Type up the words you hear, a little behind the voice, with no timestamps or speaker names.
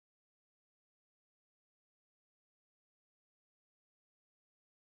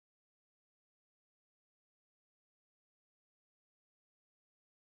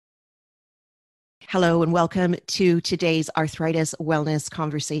Hello and welcome to today's Arthritis Wellness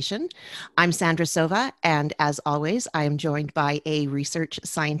Conversation. I'm Sandra Sova, and as always, I am joined by a research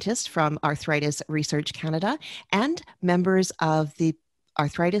scientist from Arthritis Research Canada and members of the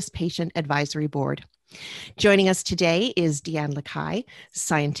Arthritis Patient Advisory Board. Joining us today is Diane Lacaille,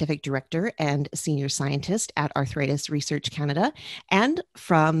 Scientific Director and Senior Scientist at Arthritis Research Canada. And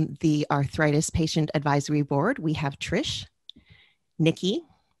from the Arthritis Patient Advisory Board, we have Trish, Nikki,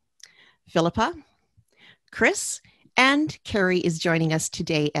 Philippa, Chris, and Carrie is joining us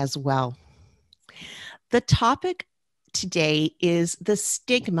today as well. The topic today is the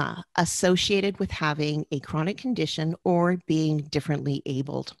stigma associated with having a chronic condition or being differently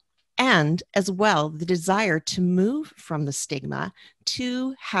abled, and as well, the desire to move from the stigma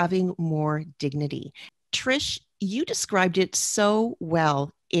to having more dignity. Trish, you described it so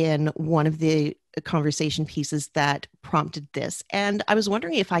well in one of the conversation pieces that prompted this. And I was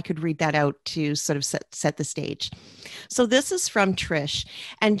wondering if I could read that out to sort of set the stage. So this is from Trish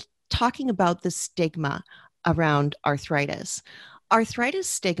and talking about the stigma around arthritis. Arthritis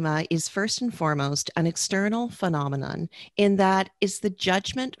stigma is first and foremost an external phenomenon in that it's the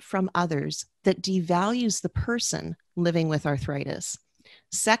judgment from others that devalues the person living with arthritis.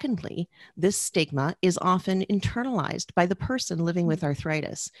 Secondly, this stigma is often internalized by the person living with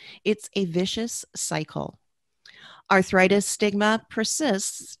arthritis. It's a vicious cycle. Arthritis stigma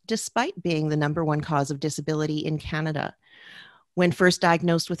persists despite being the #1 cause of disability in Canada. When first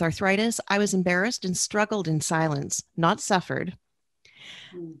diagnosed with arthritis, I was embarrassed and struggled in silence, not suffered.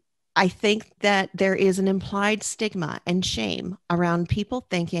 I think that there is an implied stigma and shame around people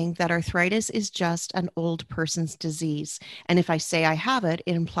thinking that arthritis is just an old person's disease. And if I say I have it,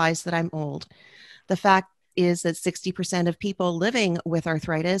 it implies that I'm old. The fact is that 60% of people living with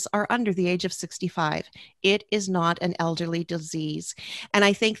arthritis are under the age of 65. It is not an elderly disease. And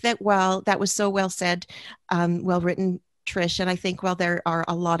I think that while that was so well said, well written, Trish, and I think while there are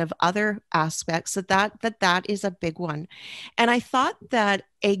a lot of other aspects that is a big one. And I thought that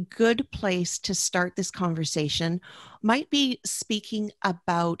a good place to start this conversation might be speaking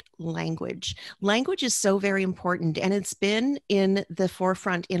about language. Language is so very important, and it's been in the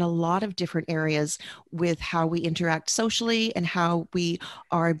forefront in a lot of different areas with how we interact socially and how we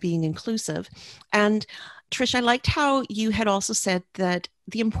are being inclusive. And Trish, I liked how you had also said that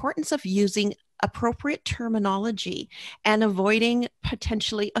the importance of using appropriate terminology and avoiding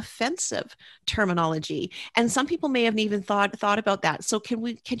potentially offensive terminology. And some people may have even thought about that. So can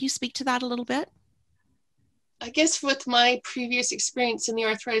you speak to that a little bit? I guess with my previous experience in the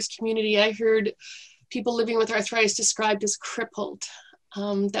arthritis community, I heard people living with arthritis described as crippled,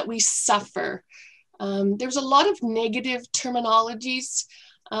 that we suffer. There's a lot of negative terminologies.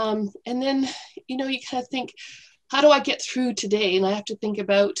 And then, you kind of think, how do I get through today? And I have to think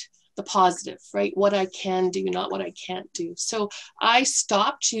about the positive, right? What I can do, not what I can't do. So I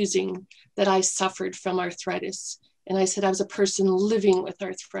stopped choosing that I suffered from arthritis. And I said I was a person living with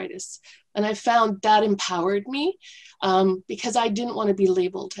arthritis. And I found that empowered me because I didn't want to be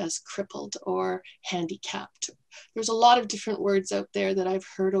labeled as crippled or handicapped. There's a lot of different words out there that I've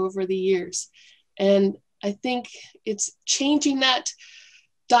heard over the years. And I think it's changing that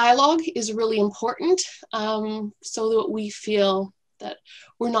dialogue is really important so that we feel that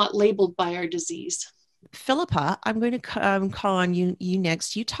we're not labeled by our disease. Philippa, I'm going to call on you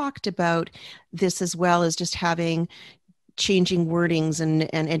next. You talked about this as well as just having changing wordings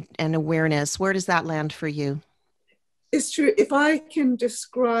and awareness. Where does that land for you? It's true. If I can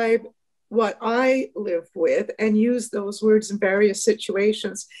describe what I live with and use those words in various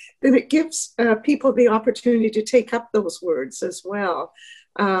situations, then it gives people the opportunity to take up those words as well.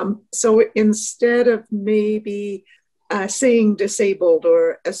 So instead of maybe saying disabled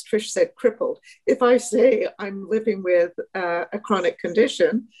or, as Trish said, crippled, if I say I'm living with a chronic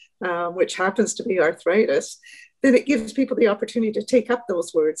condition, which happens to be arthritis, then it gives people the opportunity to take up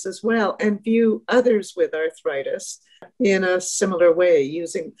those words as well and view others with arthritis in a similar way,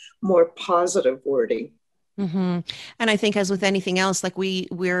 using more positive wording. Mm-hmm. And I think, as with anything else, like we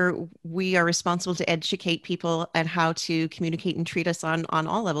are responsible to educate people and how to communicate and treat us on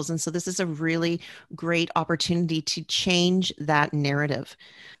all levels. And so this is a really great opportunity to change that narrative.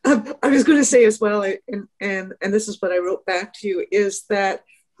 I was going to say as well, and this is what I wrote back to you, is that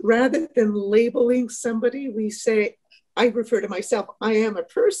rather than labeling somebody, we say, I refer to myself, I am a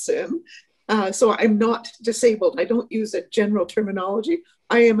person. So I'm not disabled. I don't use a general terminology.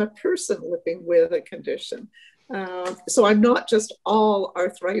 I am a person living with a condition. So I'm not just all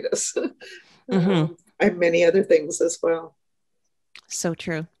arthritis. I have many other things as well. So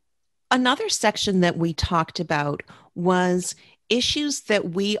true. Another section that we talked about was issues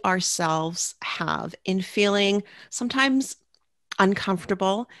that we ourselves have in feeling sometimes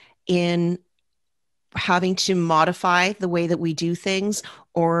uncomfortable in having to modify the way that we do things,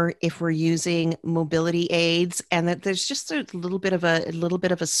 or if we're using mobility aids, and that there's just a little bit of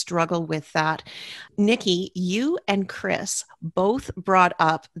a struggle with that. Nikki, you and Chris both brought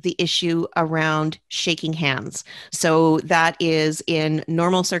up the issue around shaking hands. So that is, in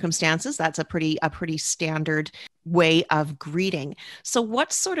normal circumstances, that's a pretty standard way of greeting. So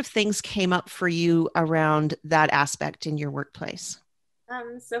what sort of things came up for you around that aspect in your workplace?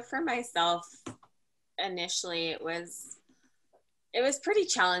 So for myself, initially it was pretty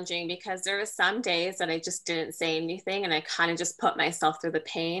challenging, because there was some days that I just didn't say anything, and I kind of just put myself through the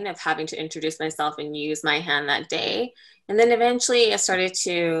pain of having to introduce myself and use my hand that day. And then eventually I started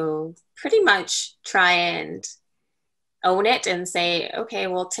to pretty much try and own it and say, okay,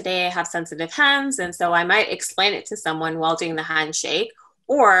 well, today I have sensitive hands, and so I might explain it to someone while doing the handshake.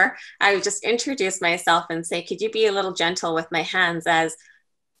 Or I would just introduce myself and say, could you be a little gentle with my hands, as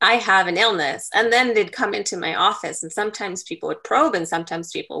I have an illness. And then they'd come into my office, and sometimes people would probe and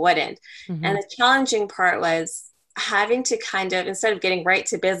sometimes people wouldn't. Mm-hmm. And the challenging part was having to kind of, instead of getting right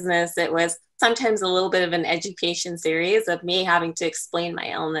to business, it was sometimes a little bit of an education series of me having to explain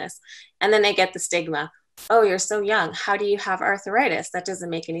my illness. And then I get the stigma. Oh, you're so young. How do you have arthritis? That doesn't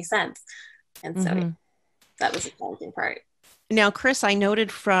make any sense. And so that was the challenging part. Now, Chris, I noted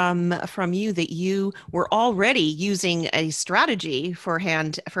from you that you were already using a strategy for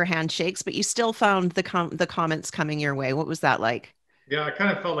handshakes, but you still found the comments coming your way. What was that like? Yeah, I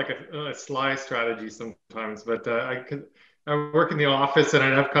kind of felt like a sly strategy sometimes, but I work in the office and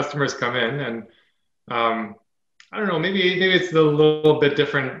I'd have customers come in, and I don't know, maybe it's a little bit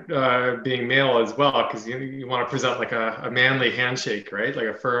different being male as well, because you want to present like a manly handshake, right? Like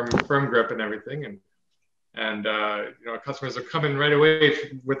a firm grip and everything, and customers are coming right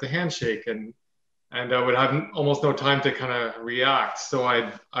away with the handshake, and I would have almost no time to kind of react. So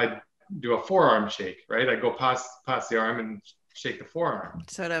I'd do a forearm shake, right? I'd go past the arm and shake the forearm.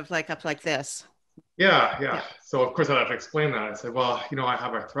 Sort of like up like this. Yeah. So of course I'd have to explain that. I said, well, I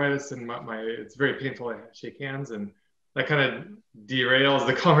have arthritis, and it's very painful to shake hands, and that kind of derails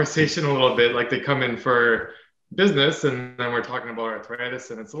the conversation a little bit. Like they come in for business, and then we're talking about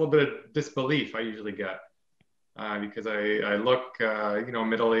arthritis, and it's a little bit of disbelief I usually get. Because I look,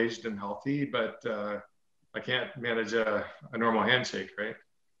 middle-aged and healthy, but I can't manage a normal handshake, right?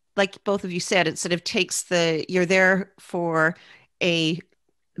 Like both of you said, it sort of takes you're there for a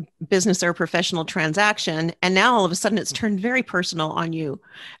business or professional transaction, and now all of a sudden it's turned very personal on you,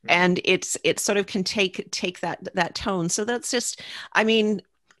 and it sort of can take that tone. So that's just, I mean.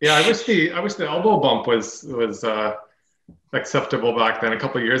 Yeah, I wish the elbow bump was acceptable back then, a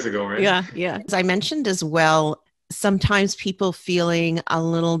couple of years ago, right? Yeah. As I mentioned as well, sometimes people feeling a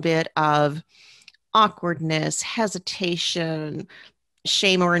little bit of awkwardness, hesitation,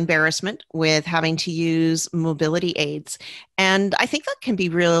 shame or embarrassment with having to use mobility aids. And I think that can be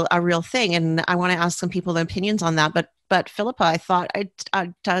a real thing. And I want to ask some people their opinions on that. But Philippa, I thought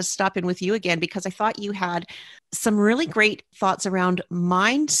I'd stop in with you again, because I thought you had some really great thoughts around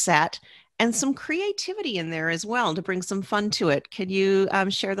mindset and some creativity in there as well to bring some fun to it. Can you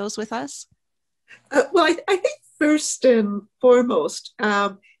share those with us? Well, I think first and foremost,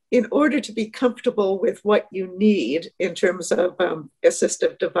 in order to be comfortable with what you need in terms of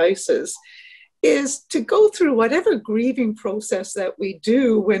assistive devices, is to go through whatever grieving process that we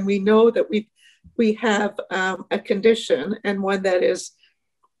do when we know that we have a condition, and one that is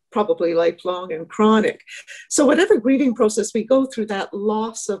probably lifelong and chronic. So whatever grieving process we go through, that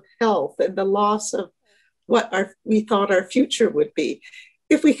loss of health and the loss of what we thought our future would be,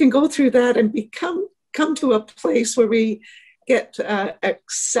 if we can go through that and come to a place where we get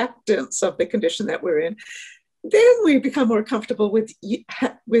acceptance of the condition that we're in, then we become more comfortable with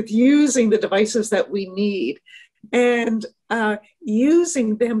using the devices that we need, and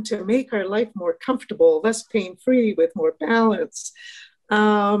using them to make our life more comfortable, less pain-free, with more balance.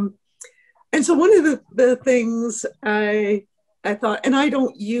 And so one of the things I thought, and I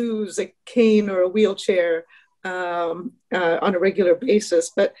don't use a cane or a wheelchair on a regular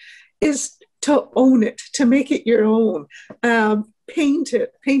basis, but is to own it, to make it your own, paint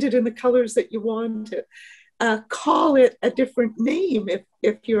it in the colors that you want it, call it a different name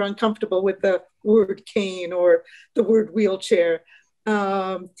if you're uncomfortable with the word cane or the word wheelchair.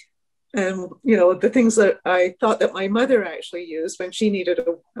 And, the things that I thought that my mother actually used when she needed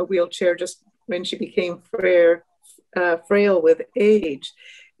a wheelchair, just when she became frail with age,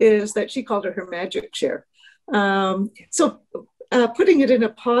 is that she called her magic chair. So putting it in a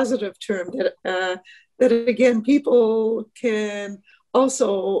positive term, that that again, people can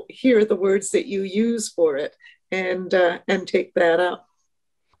also hear the words that you use for it and take that up.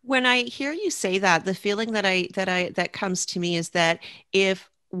 When I hear you say that, the feeling that comes to me is that if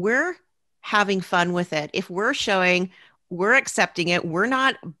we're having fun with it, if we're showing we're accepting it, we're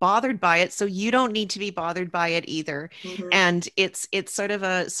not bothered by it, so you don't need to be bothered by it either. Mm-hmm. And it's sort of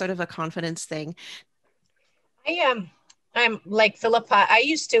a confidence thing. I'm like Philippa. I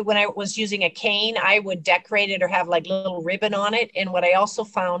used to, when I was using a cane, I would decorate it or have like little ribbon on it. And what I also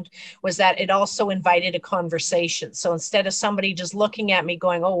found was that it also invited a conversation. So instead of somebody just looking at me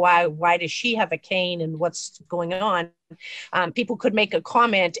going, oh, why does she have a cane and what's going on? People could make a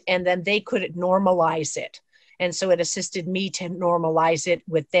comment and then they could normalize it. And so it assisted me to normalize it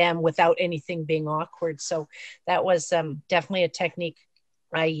with them without anything being awkward. So that was definitely a technique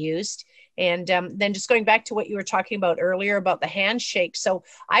I used. And then just going back to what you were talking about earlier about the handshake. So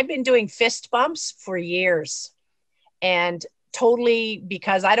I've been doing fist bumps for years, and totally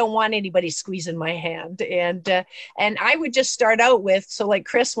because I don't want anybody squeezing my hand. And I would just start out with, so like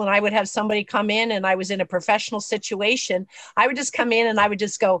Chris, when I would have somebody come in and I was in a professional situation, I would just come in and I would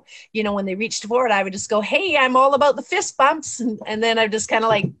just go, you know, when they reached forward, I would just go, hey, I'm all about the fist bumps. And then I'd just kind of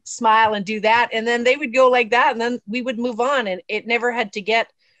like smile and do that. And then they would go like that. And then we would move on. And it never had to get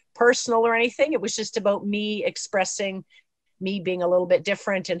personal or anything. It was just about me expressing me being a little bit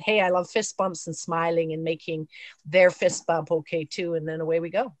different, and hey, I love fist bumps, and smiling and making their fist bump okay too, and then away we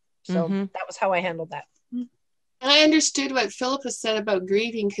go. So that was how I handled that. And I understood what Philippa said about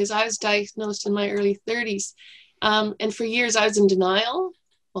grieving, because I was diagnosed in my early 30s, and for years I was in denial.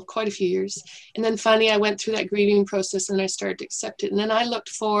 Well, quite a few years. And then finally I went through that grieving process and I started to accept it. And then I looked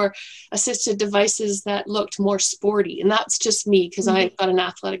for assisted devices that looked more sporty. And that's just me, because I've got an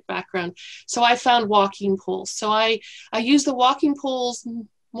athletic background. So I found walking poles. So I use the walking poles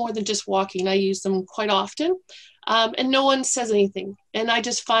more than just walking. I use them quite often. And no one says anything. And I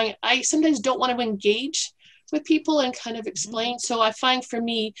just find I sometimes don't want to engage with people and kind of explain. So I find for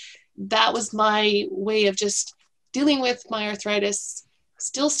me, that was my way of just dealing with my arthritis,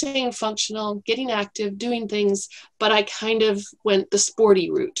 still staying functional, getting active, doing things, but I kind of went the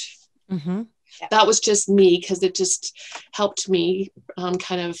sporty route. That was just me, because it just helped me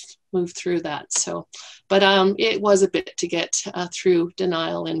kind of move through that. So, but it was a bit to get through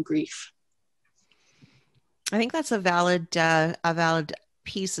denial and grief. I think that's a valid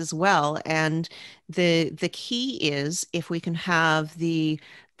piece as well. And the key is, if we can have the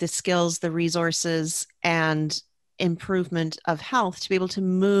skills, the resources, and improvement of health to be able to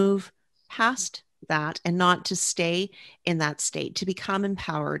move past that and not to stay in that state, to become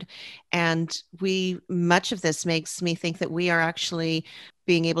empowered. And much of this makes me think that we are actually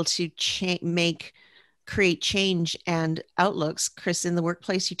being able to create change and outlooks. Chris, in the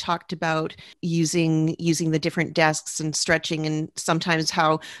workplace, you talked about using the different desks and stretching, and sometimes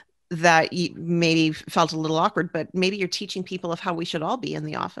how that you maybe felt a little awkward, but maybe you're teaching people of how we should all be in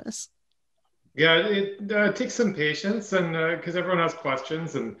the office. Yeah, it takes some patience, and because everyone has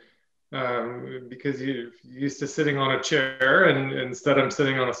questions, and because you're used to sitting on a chair, and instead I'm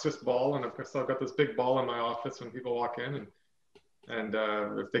sitting on a Swiss ball, and of course I've got this big ball in my office when people walk in, and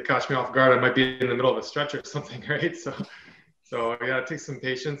if they catch me off guard, I might be in the middle of a stretch or something, right? So yeah, it takes some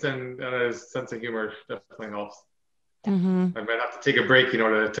patience, and a sense of humor definitely helps. I might have to take a break,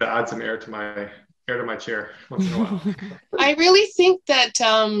 to add some air to my chair once in a while. I really think that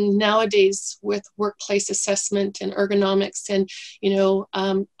nowadays with workplace assessment and ergonomics, and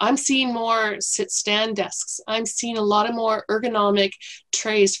I'm seeing more sit-stand desks. I'm seeing a lot of more ergonomic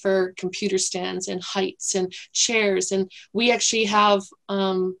trays for computer stands and heights and chairs. And we actually have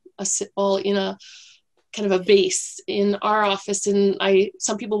a sit ball in a kind of a base in our office, and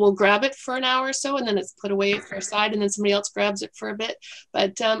some people will grab it for an hour or so, and then it's put away for a side, and then somebody else grabs it for a bit.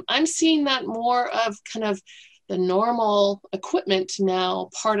 But I'm seeing that more of kind of the normal equipment now,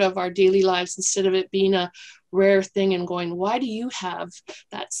 part of our daily lives, instead of it being a rare thing and going, why do you have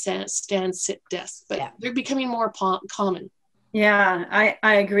that stand sit desk? But they're becoming more common. Yeah,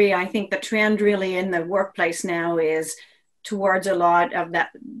 I agree. I think the trend really in the workplace now is towards a lot of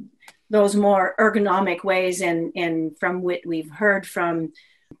those more ergonomic ways, and from what we've heard from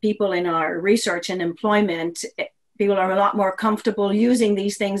people in our research and employment, people are a lot more comfortable using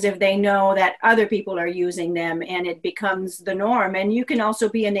these things if they know that other people are using them, and it becomes the norm. And you can also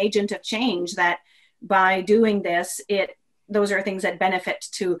be an agent of change, that by doing this, those are things that benefit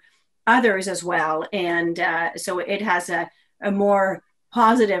to others as well. And so it has a more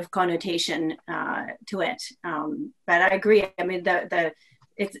positive connotation to it. But I agree. I mean,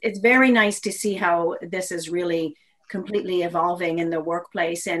 it's very nice to see how this is really completely evolving in the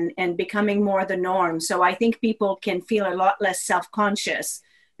workplace and becoming more the norm. So I think people can feel a lot less self-conscious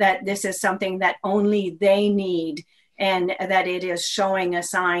that this is something that only they need, and that it is showing a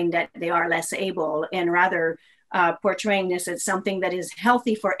sign that they are less able, and rather portraying this as something that is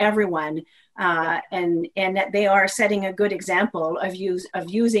healthy for everyone, and that they are setting a good example of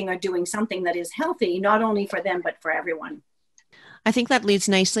using or doing something that is healthy, not only for them, but for everyone. I think that leads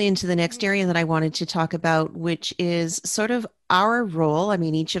nicely into the next area that I wanted to talk about, which is sort of our role. I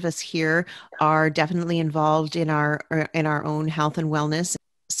mean, each of us here are definitely involved in our own health and wellness.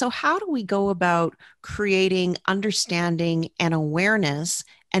 So how do we go about creating understanding and awareness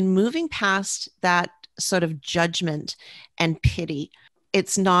and moving past that sort of judgment and pity?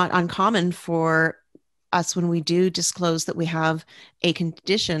 It's not uncommon for us when we do disclose that we have a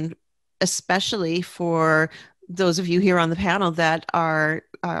condition, especially for those of you here on the panel that are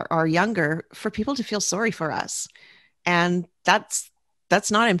younger, for people to feel sorry for us. And that's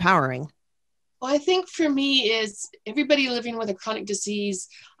not empowering. Well, I think for me is everybody living with a chronic disease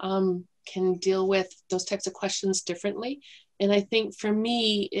can deal with those types of questions differently. And I think for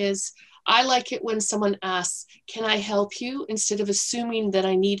me is I like it when someone asks, can I help you? Instead of assuming that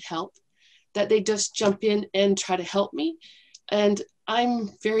I need help, that they just jump in and try to help me. And I'm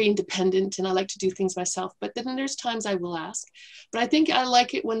very independent and I like to do things myself, but then there's times I will ask. But I think I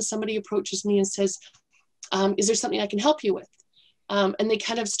like it when somebody approaches me and says, is there something I can help you with? And they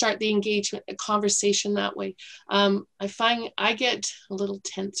kind of start the engagement, a conversation that way. I find I get a little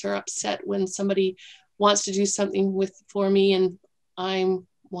tense or upset when somebody wants to do something for me and I'm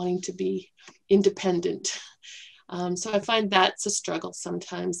wanting to be independent. So I find that's a struggle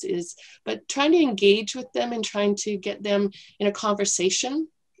sometimes but trying to engage with them and trying to get them in a conversation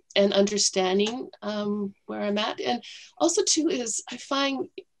and understanding where I'm at. And also too is I find,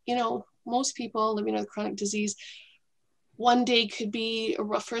 most people living with chronic disease, one day could be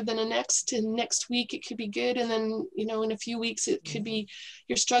rougher than the next, and next week it could be good. And then, in a few weeks, it could be,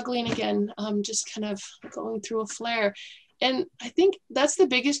 you're struggling again, just kind of going through a flare. And I think that's the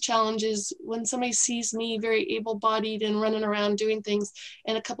biggest challenge is when somebody sees me very able-bodied and running around doing things,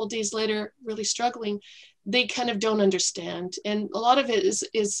 and a couple of days later really struggling, they kind of don't understand. And a lot of it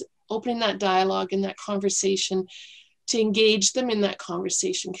is opening that dialogue and that conversation to engage them in that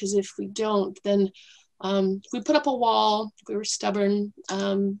conversation. Because if we don't, then if we put up a wall, if we were stubborn,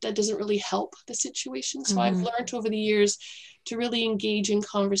 that doesn't really help the situation. So I've learned over the years to really engage in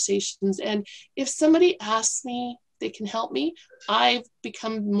conversations. And if somebody asks me, they can help me, I've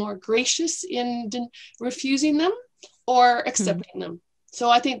become more gracious in refusing them or accepting them. So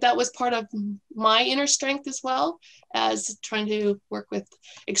I think that was part of my inner strength as well as trying to work with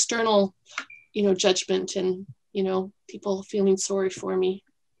external, judgment and, people feeling sorry for me.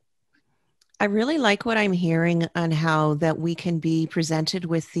 I really like what I'm hearing on how that we can be presented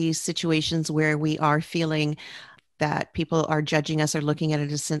with these situations where we are feeling that people are judging us or looking at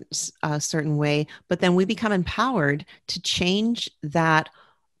it a certain way, but then we become empowered to change that,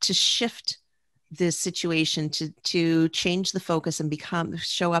 to shift this situation, to change the focus and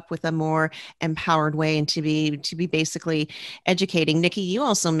show up with a more empowered way, and to be basically educating. Nikki, you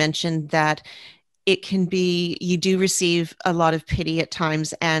also mentioned that it can be, you do receive a lot of pity at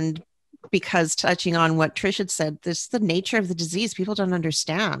times, and because touching on what Trish had said, this is the nature of the disease. People don't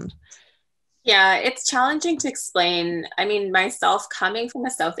understand. Yeah, it's challenging to explain. I mean, myself coming from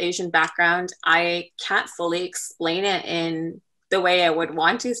a South Asian background, I can't fully explain it in the way I would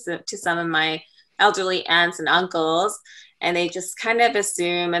want to some of my elderly aunts and uncles. And they just kind of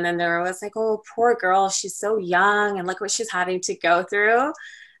assume. And then they're always like, oh, poor girl, she's so young and look what she's having to go through.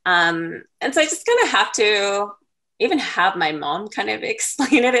 And so I just kind of have to even have my mom kind of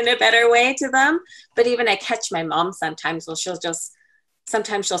explain it in a better way to them. But even I catch my mom sometimes,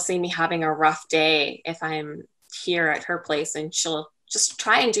 sometimes she'll see me having a rough day if I'm here at her place, and she'll just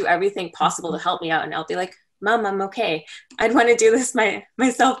try and do everything possible to help me out. And I'll be like, Mom, I'm okay. I'd want to do this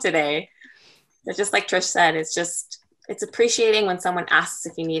myself today. But just like Trish said, it's appreciating when someone asks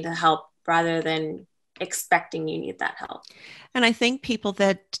if you need help rather than expecting you need that help. And I think people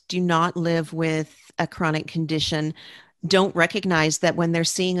that do not live with a chronic condition don't recognize that when they're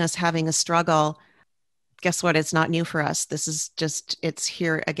seeing us having a struggle, guess what? It's not new for us. This is just, it's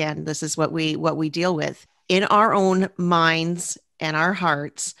here again. This is what we deal with in our own minds and our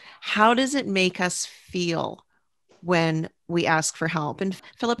hearts. How does it make us feel when we ask for help? And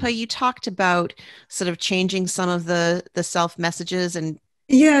Philippa, you talked about sort of changing some of the self messages and.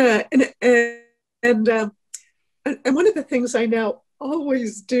 Yeah. And one of the things I now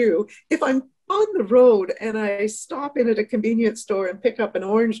always do, if I'm on the road and I stop in at a convenience store and pick up an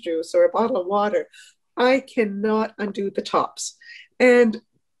orange juice or a bottle of water, I cannot undo the tops. And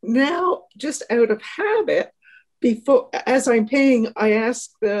now, just out of habit, before, as I'm paying, I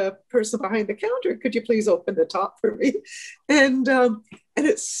ask the person behind the counter, could you please open the top for me? And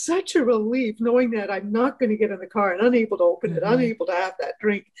it's such a relief knowing that I'm not going to get in the car and unable to open it, unable to have that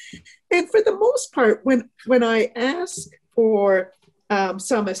drink. And for the most part, when I ask for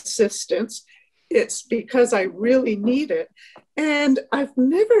some assistance, it's because I really need it. And I've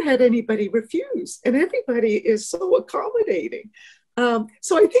never had anybody refuse, and everybody is so accommodating.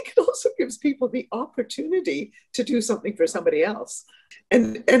 So I think it also gives people the opportunity to do something for somebody else.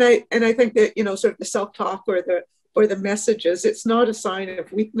 And I think that, you know, sort of the self-talk or the messages, it's not a sign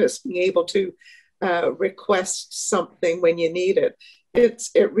of weakness being able to request something when you need it.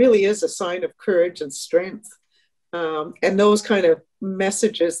 It really is a sign of courage and strength. And those kind of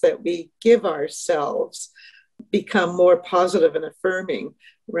messages that we give ourselves become more positive and affirming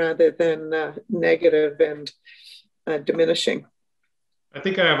rather than negative and diminishing. I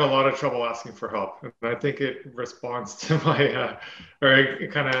think I have a lot of trouble asking for help, and I think it responds to my, or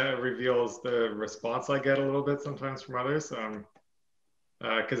it kind of reveals the response I get a little bit sometimes from others,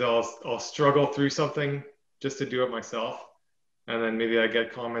 because I'll struggle through something just to do it myself, and then maybe I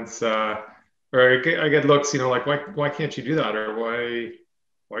get comments, or I get looks, you know, like why can't you do that, or why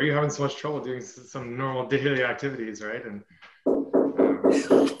are you having so much trouble doing some normal daily activities, right? And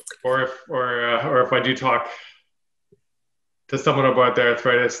or if I do talk to someone about their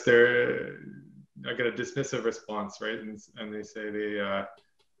arthritis, I get a dismissive response, right? And they say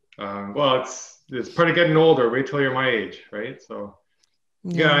well, it's part of getting older. Wait till you're my age, right? So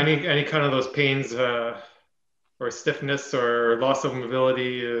yeah, any kind of those pains or stiffness or loss of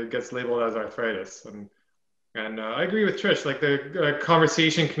mobility gets labeled as arthritis. And I agree with Trish. Like the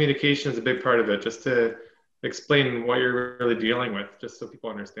conversation, communication is a big part of it, just to explain what you're really dealing with, just so people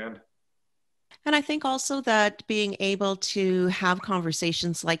understand. And I think also that being able to have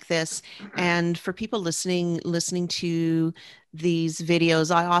conversations like this, and for people listening to these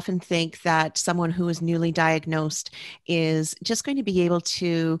videos, I often think that someone who is newly diagnosed is just going to be able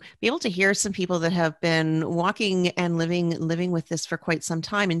to hear some people that have been walking and living with this for quite some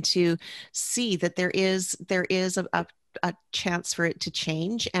time, and to see that there is a chance for it to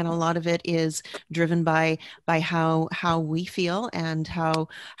change, and a lot of it is driven by how we feel and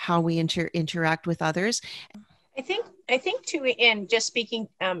how we interact with others. I think too, and just speaking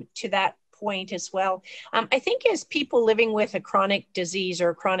to that point as well, I think as people living with a chronic disease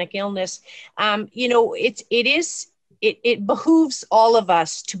or a chronic illness, you know, it behooves all of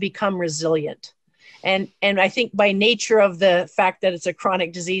us to become resilient. And I think by nature of the fact that it's a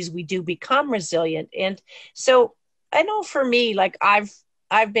chronic disease, we do become resilient. And so I know for me, like I've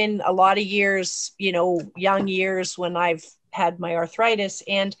been a lot of years, you know, young years when I've had my arthritis,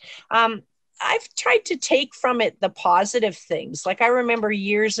 and I've tried to take from it the positive things. Like I remember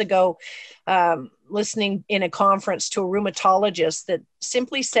years ago listening in a conference to a rheumatologist that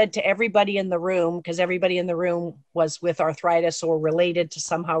simply said to everybody in the room, because everybody in the room was with arthritis or related to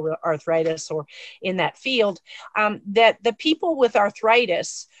somehow arthritis or in that field, that the people with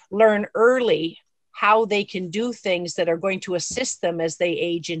arthritis learn early how they can do things that are going to assist them as they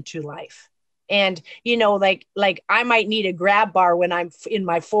age into life. And, you know, like I might need a grab bar when I'm in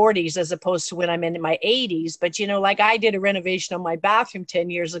my 40s as opposed to when I'm in my 80s. But, you know, like I did a renovation on my bathroom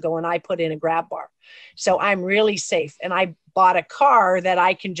 10 years ago and I put in a grab bar. So I'm really safe. And I bought a car that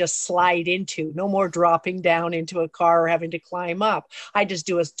I can just slide into. No more dropping down into a car or having to climb up. I just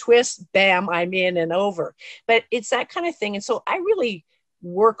do a twist, bam, I'm in and over. But it's that kind of thing. And so I really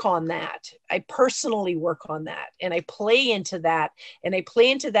work on that. I personally work on that, and I play into that. And I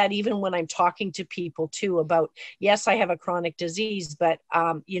play into that even when I'm talking to people too about, yes, I have a chronic disease, but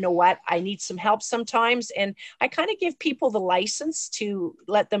you know what? I need some help sometimes. And I kind of give people the license to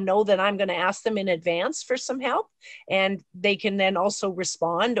let them know that I'm going to ask them in advance for some help, and they can then also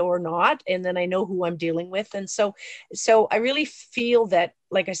respond or not. And then I know who I'm dealing with. And so I really feel that,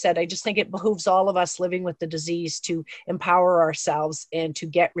 like I said, I just think it behooves all of us living with the disease to empower ourselves and to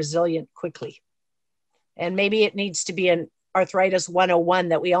get resilient quickly. And maybe it needs to be an Arthritis 101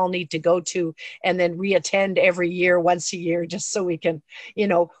 that we all need to go to and then reattend every year, once a year, just so we can, you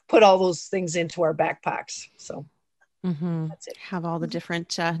know, put all those things into our backpacks. So that's it. Have all the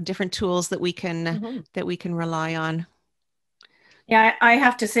different tools that we can rely on. Yeah, I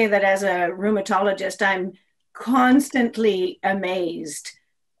have to say that as a rheumatologist, I'm constantly amazed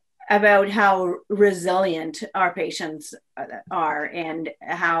about how resilient our patients are, and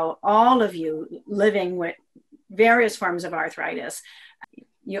how all of you living with various forms of arthritis,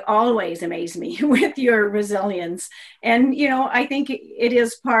 you always amaze me with your resilience. And, you know, I think it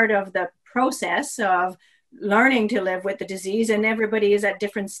is part of the process of learning to live with the disease, and everybody is at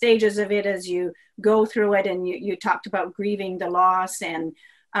different stages of it as you go through it. And you talked about grieving the loss, and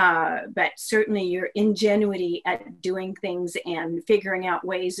but certainly your ingenuity at doing things and figuring out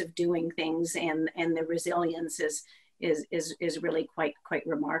ways of doing things, and the resilience is really quite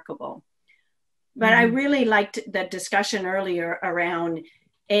remarkable. But I really liked the discussion earlier around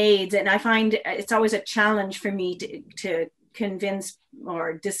AIDS, and I find it's always a challenge for me to convince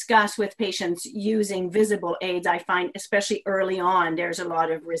or discuss with patients using visible aids. I find especially early on there's a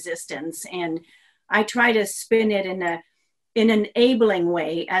lot of resistance, and I try to spin it in an enabling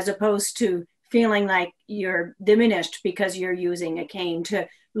way, as opposed to feeling like you're diminished because you're using a cane, to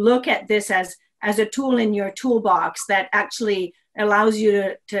look at this as a tool in your toolbox that actually allows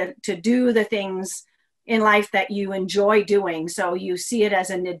you to do the things in life that you enjoy doing. So you see it as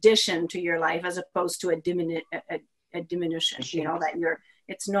an addition to your life, as opposed to a diminution, you know, that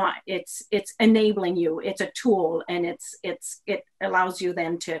it's enabling you. It's a tool, and it allows you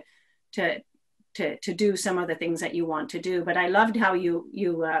then to do some of the things that you want to do. But I loved how you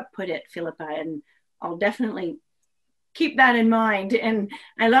put it, Philippa, and I'll definitely keep that in mind. And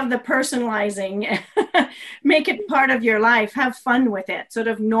I love the personalizing. Make it part of your life, have fun with it, sort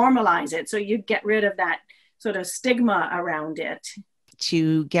of normalize it, so you get rid of that sort of stigma around it.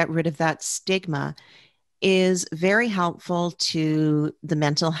 To get rid of that stigma is very helpful to the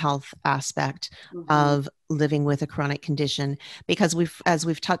mental health aspect of living with a chronic condition, because as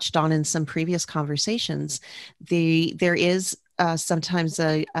we've touched on in some previous conversations, there is sometimes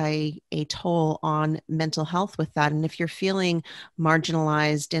a toll on mental health with that. And if you're feeling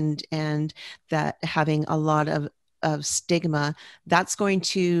marginalized and that having a lot of stigma, that's going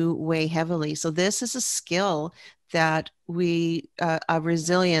to weigh heavily. So this is a skill that a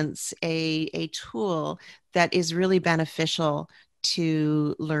resilience, a tool that is really beneficial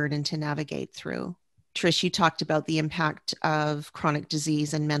to learn and to navigate through. Trish, you talked about the impact of chronic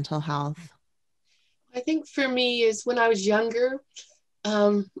disease and mental health. I think for me is when I was younger,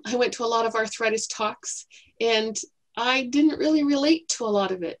 I went to a lot of arthritis talks, and I didn't really relate to a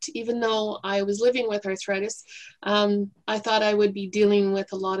lot of it, even though I was living with arthritis. I thought I would be dealing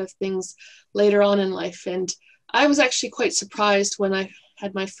with a lot of things later on in life. And I was actually quite surprised when I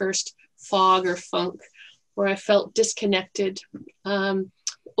had my first fog or funk, where I felt disconnected,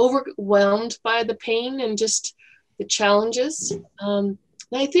 overwhelmed by the pain and just the challenges. And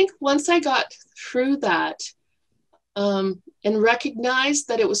I think once I got through that and recognized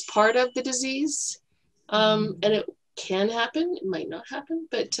that it was part of the disease, and it can happen, it might not happen,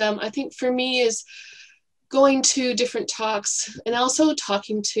 but I think for me is going to different talks and also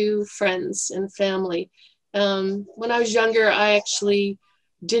talking to friends and family. When I was younger, I actually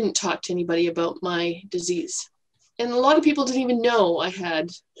didn't talk to anybody about my disease. And a lot of people didn't even know I had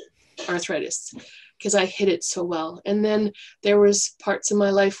arthritis because I hid it so well. And then there was parts of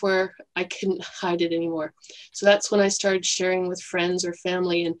my life where I couldn't hide it anymore. So that's when I started sharing with friends or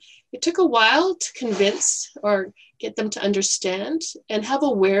family. And it took a while to convince or get them to understand and have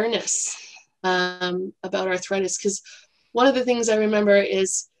awareness about arthritis. Because one of the things I remember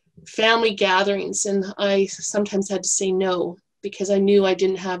is family gatherings, and I sometimes had to say no because I knew I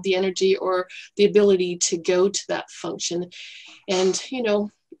didn't have the energy or the ability to go to that function. And, you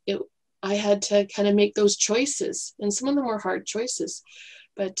know, I had to kind of make those choices, and some of them were hard choices.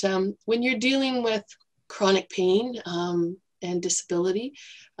 But when you're dealing with chronic pain and disability,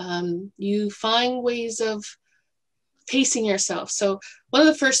 you find ways of pacing yourself. So one of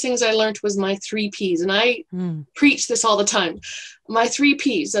the first things I learned was my 3 Ps, and I preach this all the time. My 3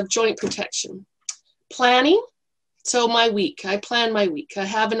 Ps of joint protection: planning. So my week, I plan my week. I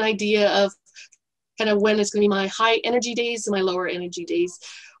have an idea of kind of when it's going to be my high energy days and my lower energy days,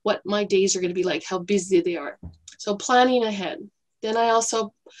 what my days are going to be like, how busy they are. So planning ahead. Then I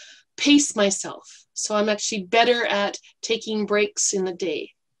also pace myself. So I'm actually better at taking breaks in the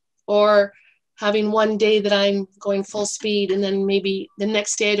day, or having one day that I'm going full speed, and then maybe the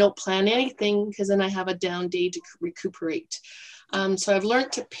next day I don't plan anything because then I have a down day to recuperate. So I've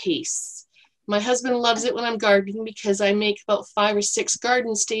learned to pace. My husband loves it when I'm gardening because I make about 5 or 6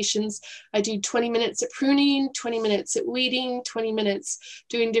 garden stations. I do 20 minutes at pruning, 20 minutes at weeding, 20 minutes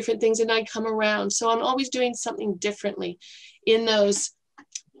doing different things, and I come around. So I'm always doing something differently in those,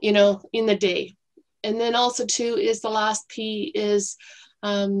 you know, in the day. And then also too is the last P is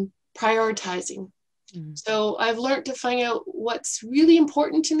prioritizing. So I've learned to find out what's really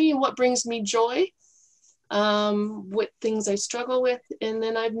important to me and what brings me joy, what things I struggle with. And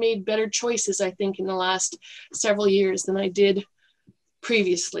then I've made better choices, I think, in the last several years than I did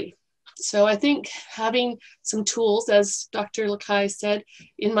previously. So I think having some tools, as Dr. Lacaille said,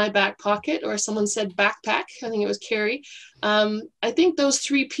 in my back pocket, or someone said backpack, I think it was Carrie. I think those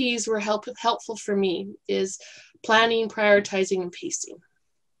 3 P's were helpful for me, is planning, prioritizing, and pacing.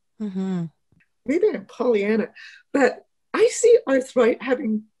 Mm-hmm. Maybe I'm Pollyanna, but I see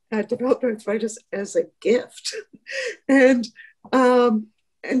having developed arthritis as a gift. and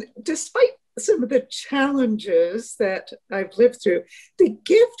despite some of the challenges that I've lived through, the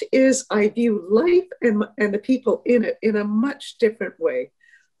gift is I view life and the people in it in a much different way.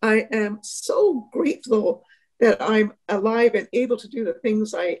 I am so grateful that I'm alive and able to do the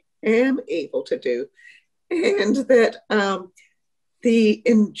things I am able to do, and that the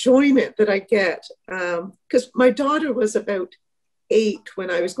enjoyment that I get, because my daughter was about 8 when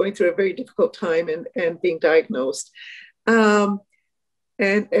I was going through a very difficult time and being diagnosed.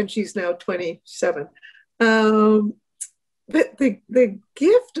 And she's now 27. But the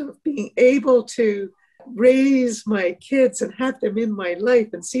gift of being able to raise my kids and have them in my life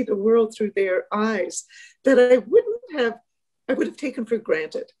and see the world through their eyes, that I would have taken for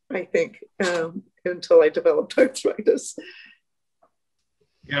granted, I think, until I developed arthritis.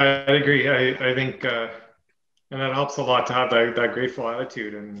 Yeah, I agree. I think, and that helps a lot to have that grateful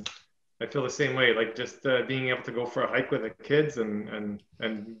attitude. And I feel the same way, like just being able to go for a hike with the kids and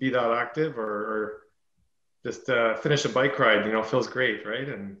be that active, or just finish a bike ride, feels great, right?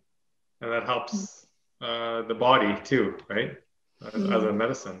 And that helps the body too, right? As a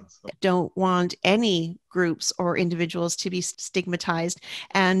medicine. So. Don't want any groups or individuals to be stigmatized,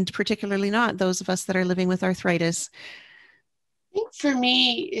 and particularly not those of us that are living with arthritis. I think for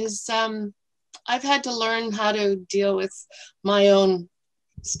me is I've had to learn how to deal with my own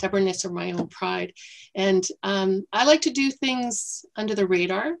stubbornness or my own pride. And I like to do things under the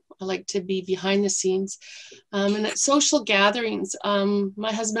radar. I like to be behind the scenes. And at social gatherings,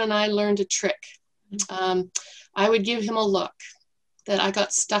 my husband and I learned a trick. I would give him a look that I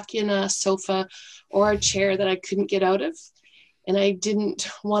got stuck in a sofa or a chair that I couldn't get out of. And I didn't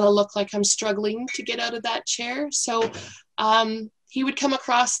want to look like I'm struggling to get out of that chair. So he would come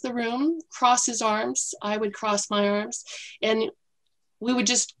across the room, cross his arms, I would cross my arms, and he would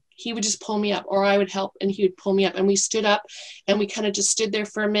just pull me up, or I would help and he would pull me up, and we stood up and we kind of just stood there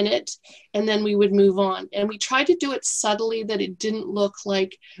for a minute, and then we would move on. And we tried to do it subtly, that it didn't look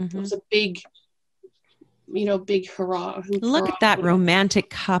like it was a big hurrah. Look at that romantic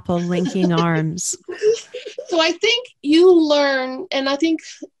couple linking arms. So I think you learn, and I think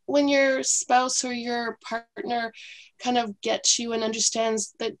when your spouse or your partner kind of gets you and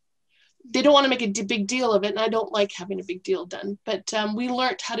understands that they don't want to make a big deal of it, and I don't like having a big deal done, but we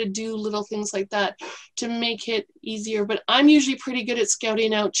learned how to do little things like that to make it easier. But I'm usually pretty good at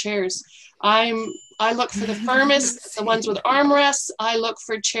scouting out chairs. I look for the firmest, the ones with armrests. I look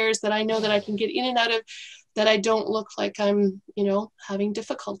for chairs that I know that I can get in and out of, that I don't look like I'm, having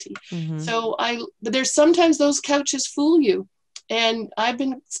difficulty. So but there's sometimes those couches fool you. And I've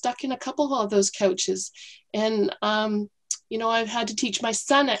been stuck in a couple of those couches. And, I've had to teach my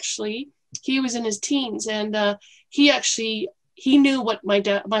son, actually. He was in his teens, and he knew what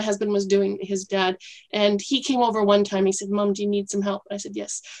my husband was doing, his dad. And he came over one time. He said, "Mom, do you need some help?" I said,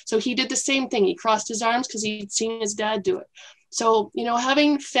 "Yes." So he did the same thing. He crossed his arms because he'd seen his dad do it. So,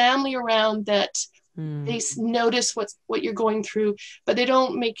 having family around that, they notice what you're going through, but they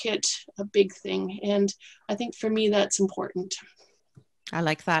don't make it a big thing. And I think for me, that's important. I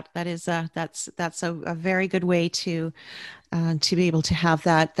like that. That is that's a very good way to be able to have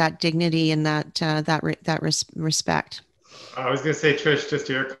that dignity and that respect. I was going to say, Trish, just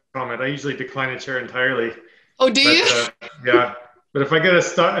to your comment, I usually decline a chair entirely. Oh, do you? Yeah. But if I get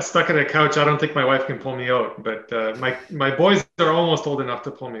stuck in a couch, I don't think my wife can pull me out. But my boys are almost old enough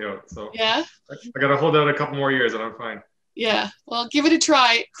to pull me out. So yeah, I got to hold out a couple more years and I'm fine. Yeah, well, give it a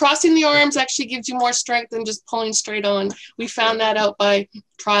try. Crossing the arms actually gives you more strength than just pulling straight on. We found that out by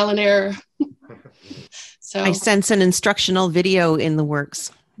trial and error. So I sense an instructional video in the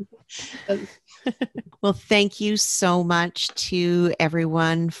works. Well, thank you so much to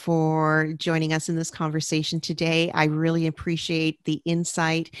everyone for joining us in this conversation today. I really appreciate the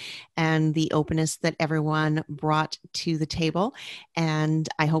insight and the openness that everyone brought to the table. And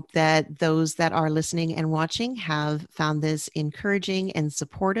I hope that those that are listening and watching have found this encouraging and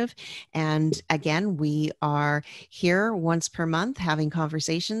supportive. And again, we are here once per month having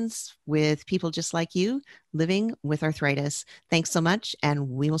conversations with people just like you living with arthritis. Thanks so much, and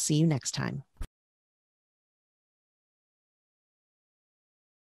we will see you next time.